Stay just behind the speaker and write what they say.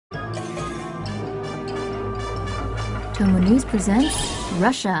TomoNews presents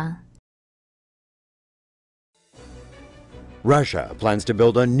Russia. Russia plans to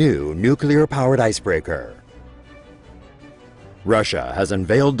build a new nuclear-powered icebreaker. Russia has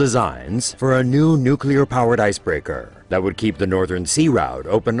unveiled designs for a new nuclear-powered icebreaker that would keep the Northern Sea route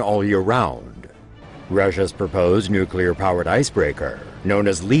open all year round. Russia's proposed nuclear-powered icebreaker, known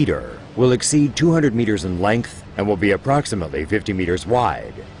as Leader, will exceed 200 meters in length and will be approximately 50 meters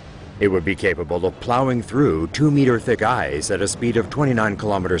wide. It would be capable of plowing through 2-meter-thick ice at a speed of 29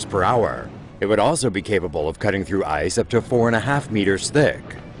 kilometers per hour. It would also be capable of cutting through ice up to 4.5 meters thick.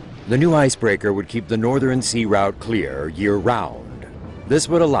 The new icebreaker would keep the Northern Sea route clear year-round. This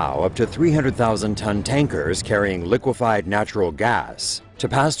would allow up to 300,000-ton tankers carrying liquefied natural gas to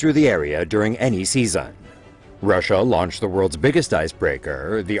pass through the area during any season. Russia launched the world's biggest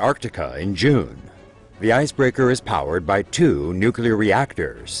icebreaker, the Arctica, in June. The icebreaker is powered by 2 nuclear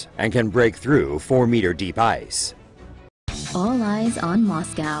reactors and can break through 4-meter deep ice. All eyes on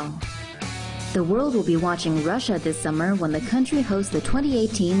Moscow. The world will be watching Russia this summer when the country hosts the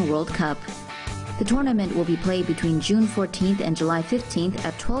 2018 World Cup. The tournament will be played between June 14th and July 15th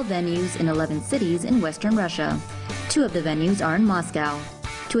at 12 venues in 11 cities in western Russia. 2 of the venues are in Moscow.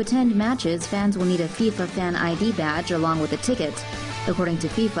 To attend matches, fans will need a FIFA Fan ID badge along with a ticket. According to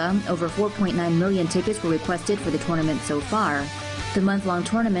FIFA, over 4.9 million tickets were requested for the tournament so far. The month-long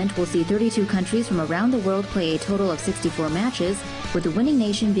tournament will see 32 countries from around the world play a total of 64 matches, with the winning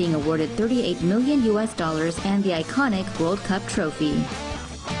nation being awarded $38 million and the iconic World Cup trophy.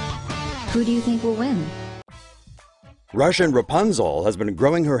 Who do you think will win? Russian Rapunzel has been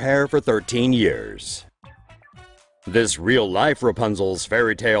growing her hair for 13 years. This real-life Rapunzel's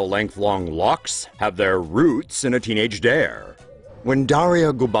fairy tale length-long locks have their roots in a teenage dare. When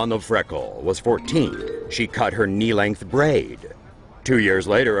Daria Gubanov-Freckle was 14, she cut her knee-length braid. 2 years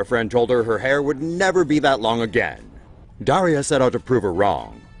later, a friend told her hair would never be that long again. Daria set out to prove her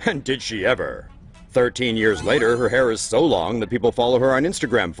wrong, and did she ever? 13 years later, her hair is so long that people follow her on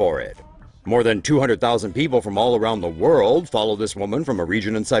Instagram for it. More than 200,000 people from all around the world follow this woman from a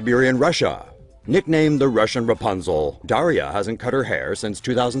region in Siberian Russia. Nicknamed the Russian Rapunzel, Daria hasn't cut her hair since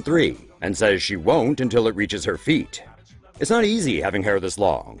 2003, and says she won't until it reaches her feet. It's not easy having hair this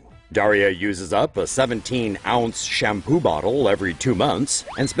long. Daria uses up a 17-ounce shampoo bottle every 2 months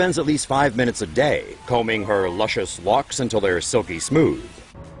and spends at least 5 minutes a day combing her luscious locks until they're silky smooth.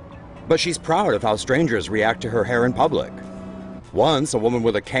 But she's proud of how strangers react to her hair in public. Once, a woman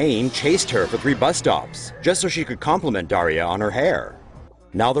with a cane chased her for 3 bus stops just so she could compliment Daria on her hair.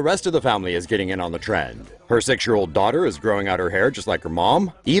 Now the rest of the family is getting in on the trend. Her 6-year-old daughter is growing out her hair just like her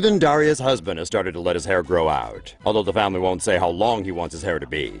mom. Even Daria's husband has started to let his hair grow out, although the family won't say how long he wants his hair to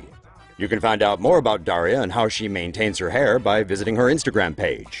be. You can find out more about Daria and how she maintains her hair by visiting her Instagram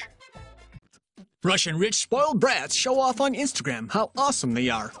page. Russian rich spoiled brats show off on Instagram how awesome they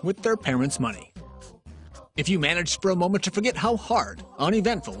are with their parents' money. If you manage for a moment to forget how hard,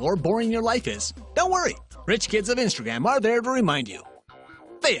 uneventful, or boring your life is, don't worry. Rich kids of Instagram are there to remind you.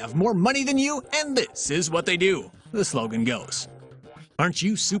 They have more money than you, and this is what they do, the slogan goes. Aren't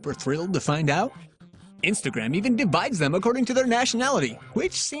you super thrilled to find out? Instagram even divides them according to their nationality,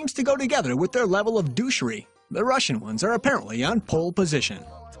 which seems to go together with their level of douchery. The Russian ones are apparently on pole position.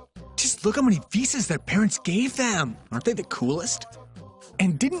 Just look how many visas their parents gave them. Aren't they the coolest?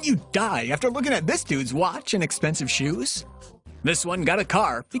 And didn't you die after looking at this dude's watch and expensive shoes? This one got a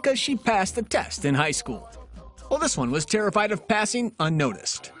car because she passed the test in high school. Well, this one was terrified of passing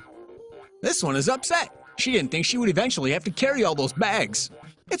unnoticed. This one is upset. She didn't think she would eventually have to carry all those bags.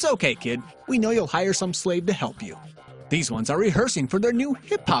 It's okay, kid. We know you'll hire some slave to help you. These ones are rehearsing for their new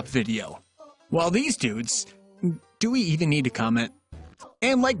hip-hop video. While these dudes... do we even need to comment?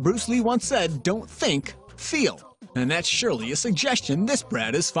 And like Bruce Lee once said, don't think, feel. And that's surely a suggestion this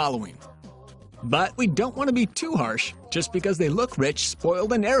brat is following. But we don't want to be too harsh. Just because they look rich,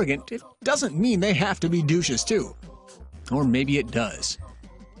 spoiled, and arrogant, it doesn't mean they have to be douches too. Or maybe it does.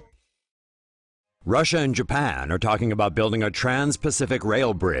 Russia and Japan are talking about building a trans-Pacific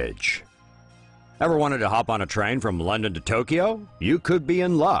rail bridge. Ever wanted to hop on a train from London to Tokyo? You could be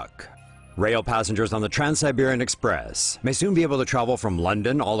in luck. Rail passengers on the Trans-Siberian Express may soon be able to travel from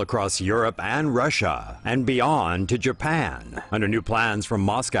London all across Europe and Russia and beyond to Japan under new plans from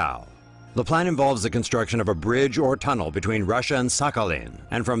Moscow. The plan involves the construction of a bridge or tunnel between Russia and Sakhalin,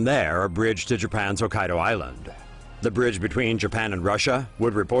 and from there a bridge to Japan's Hokkaido Island. The bridge between Japan and Russia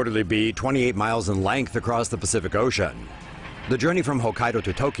would reportedly be 28 miles in length across the Pacific Ocean. The journey from Hokkaido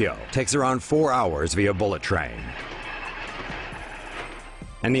to Tokyo takes around 4 hours via bullet train.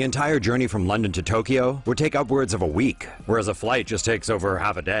 And the entire journey from London to Tokyo would take upwards of a week, whereas a flight just takes over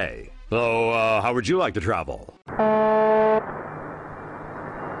half a day. So, how would you like to travel?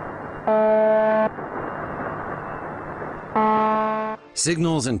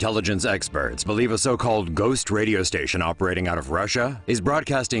 Signals intelligence experts believe a so-called ghost radio station operating out of Russia is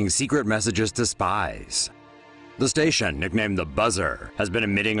broadcasting secret messages to spies. The station, nicknamed the Buzzer, has been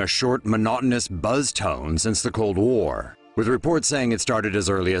emitting a short, monotonous buzz tone since the Cold War, with reports saying it started as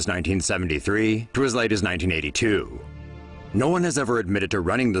early as 1973 to as late as 1982. No one has ever admitted to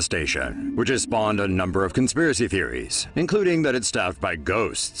running the station, which has spawned a number of conspiracy theories, including that it's staffed by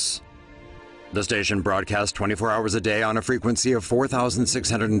ghosts. The station broadcasts 24 hours a day on a frequency of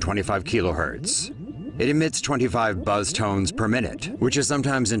 4,625 kilohertz. It emits 25 buzz tones per minute, which is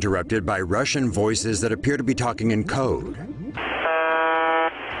sometimes interrupted by Russian voices that appear to be talking in code.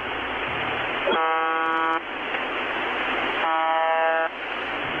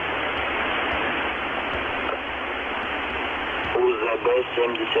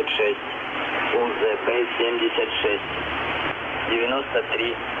 УЗБ-76, УЗБ-76,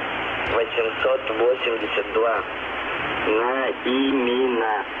 93, 882, на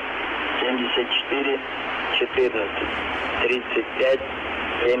имена, 74, 14, 35,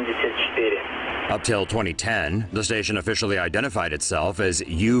 74. Up till 2010, the station officially identified itself as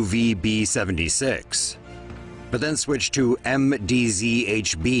UVB-76, but then switched to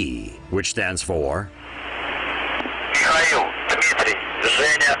MDZHB, which stands for Михаил, Дмитрий,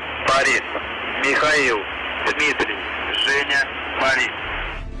 Женя, Борис. Михаил, Дмитрий, Женя, Борис.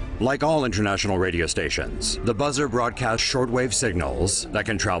 Like all international radio stations, the Buzzer broadcasts shortwave signals that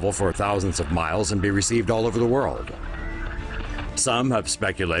can travel for thousands of miles and be received all over the world. Some have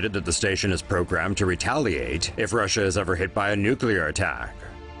speculated that the station is programmed to retaliate if Russia is ever hit by a nuclear attack.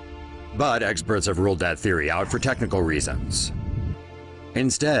 But experts have ruled that theory out for technical reasons.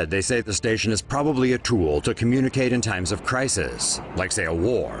 Instead, they say the station is probably a tool to communicate in times of crisis, like say a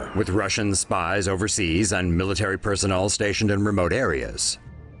war, with Russian spies overseas and military personnel stationed in remote areas.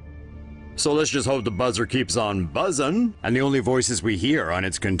 So let's just hope the Buzzer keeps on buzzing, and the only voices we hear on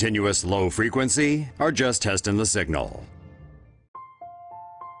its continuous low frequency are just testing the signal.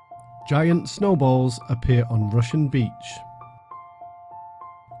 Giant snowballs appear on Russian beach.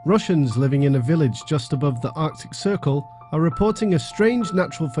 Russians living in a village just above the Arctic Circle are reporting a strange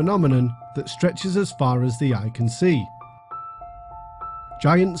natural phenomenon that stretches as far as the eye can see.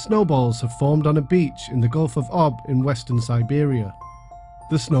 Giant snowballs have formed on a beach in the Gulf of Awww in western Siberia.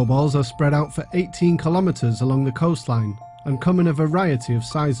 The snowballs are spread out for 18 kilometers along the coastline and come in a variety of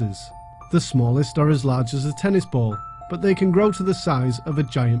sizes. The smallest are as large as a tennis ball, but they can grow to the size of a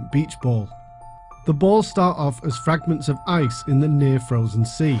giant beach ball. The balls start off as fragments of ice in the near-frozen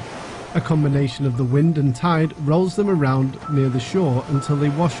sea. A combination of the wind and tide rolls them around near the shore until they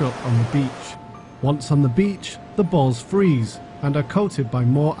wash up on the beach. Once on the beach, the balls freeze and are coated by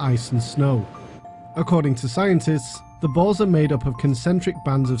more ice and snow. According to scientists, the balls are made up of concentric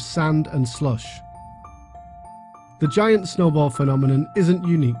bands of sand and slush. The giant snowball phenomenon isn't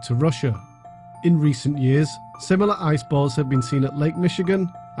unique to Russia. In recent years, similar ice balls have been seen at Lake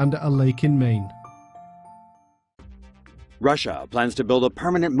Michigan and at a lake in Maine. Russia plans to build a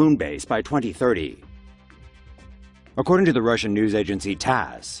permanent moon base by 2030. According to the Russian news agency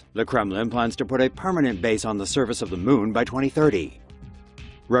TASS, the Kremlin plans to put a permanent base on the surface of the moon by 2030.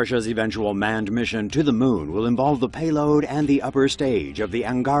 Russia's eventual manned mission to the moon will involve the payload and the upper stage of the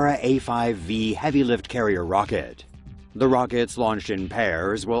Angara A5V heavy lift carrier rocket. The rockets, launched in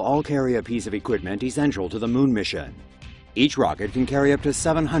pairs, will all carry a piece of equipment essential to the moon mission. Each rocket can carry up to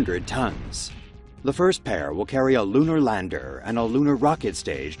 700 tons. The first pair will carry a lunar lander and a lunar rocket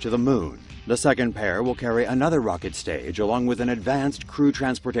stage to the moon. The second pair will carry another rocket stage along with an advanced crew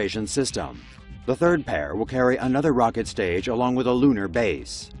transportation system. The third pair will carry another rocket stage along with a lunar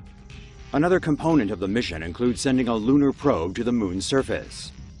base. Another component of the mission includes sending a lunar probe to the moon's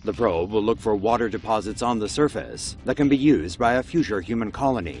surface. The probe will look for water deposits on the surface that can be used by a future human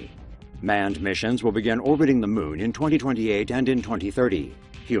colony. Manned missions will begin orbiting the moon in 2028 and in 2030.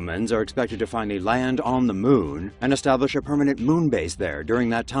 Humans are expected to finally land on the moon and establish a permanent moon base there during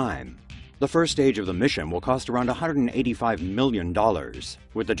that time. The first stage of the mission will cost around $185 million,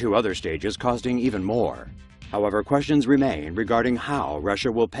 with the two other stages costing even more. However, questions remain regarding how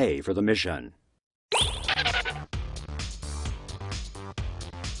Russia will pay for the mission.